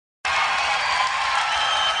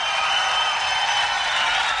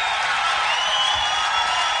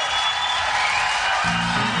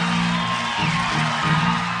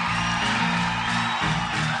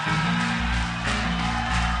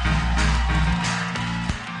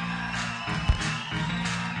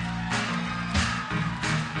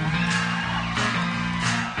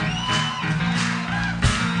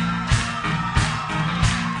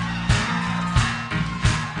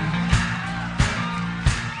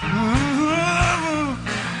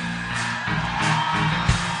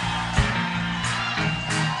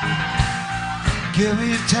Give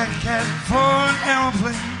me a ticket for an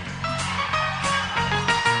airplane.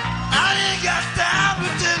 I ain't got time to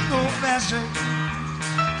take no fast train.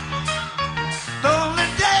 Lonely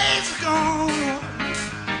days are gone.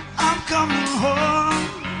 I'm coming home.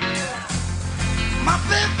 My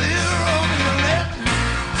baby wrote me a letter.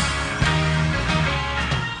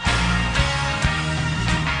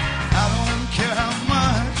 I don't care how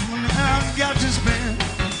much money I've got to spend.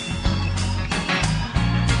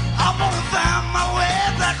 I'm gonna find my way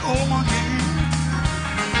back home again.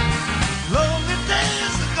 Lonely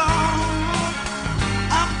days are gone.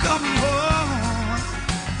 I'm coming home.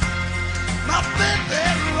 My baby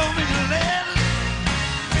wrote me a letter.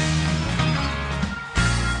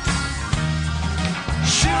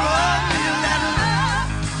 She wrote me a letter.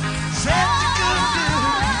 Said she couldn't do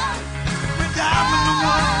it without me no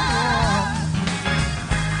more.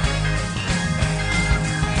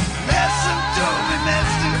 Listen to me,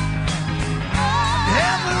 mister.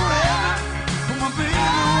 Have me ready for my baby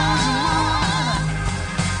once more.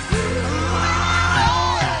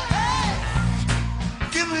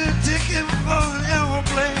 Give me a ticket for an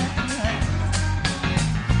aeroplane.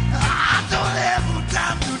 I don't have no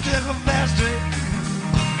time to take a fast train.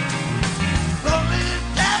 Lonely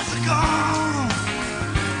days are gone.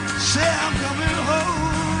 Say I'm coming home.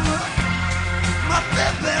 My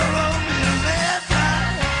baby wrote me a letter.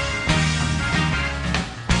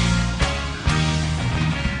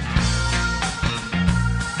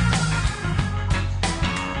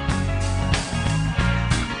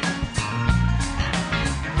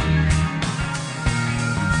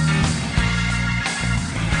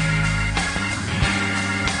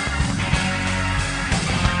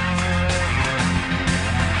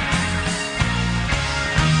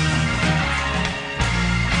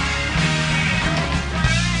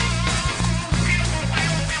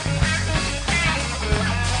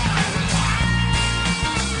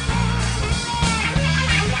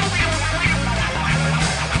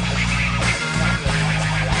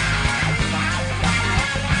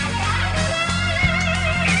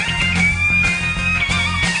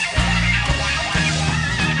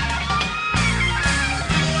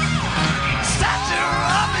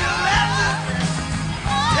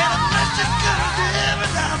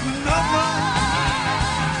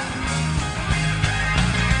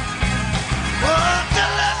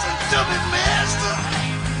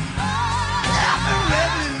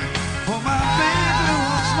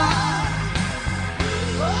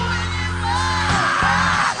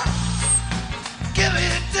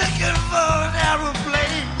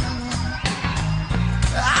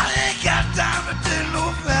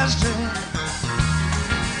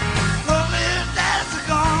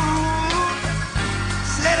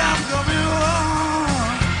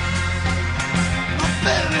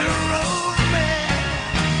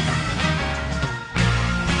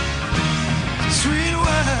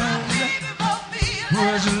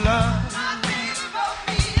 Words of love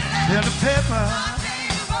in the paper,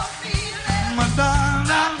 my darling.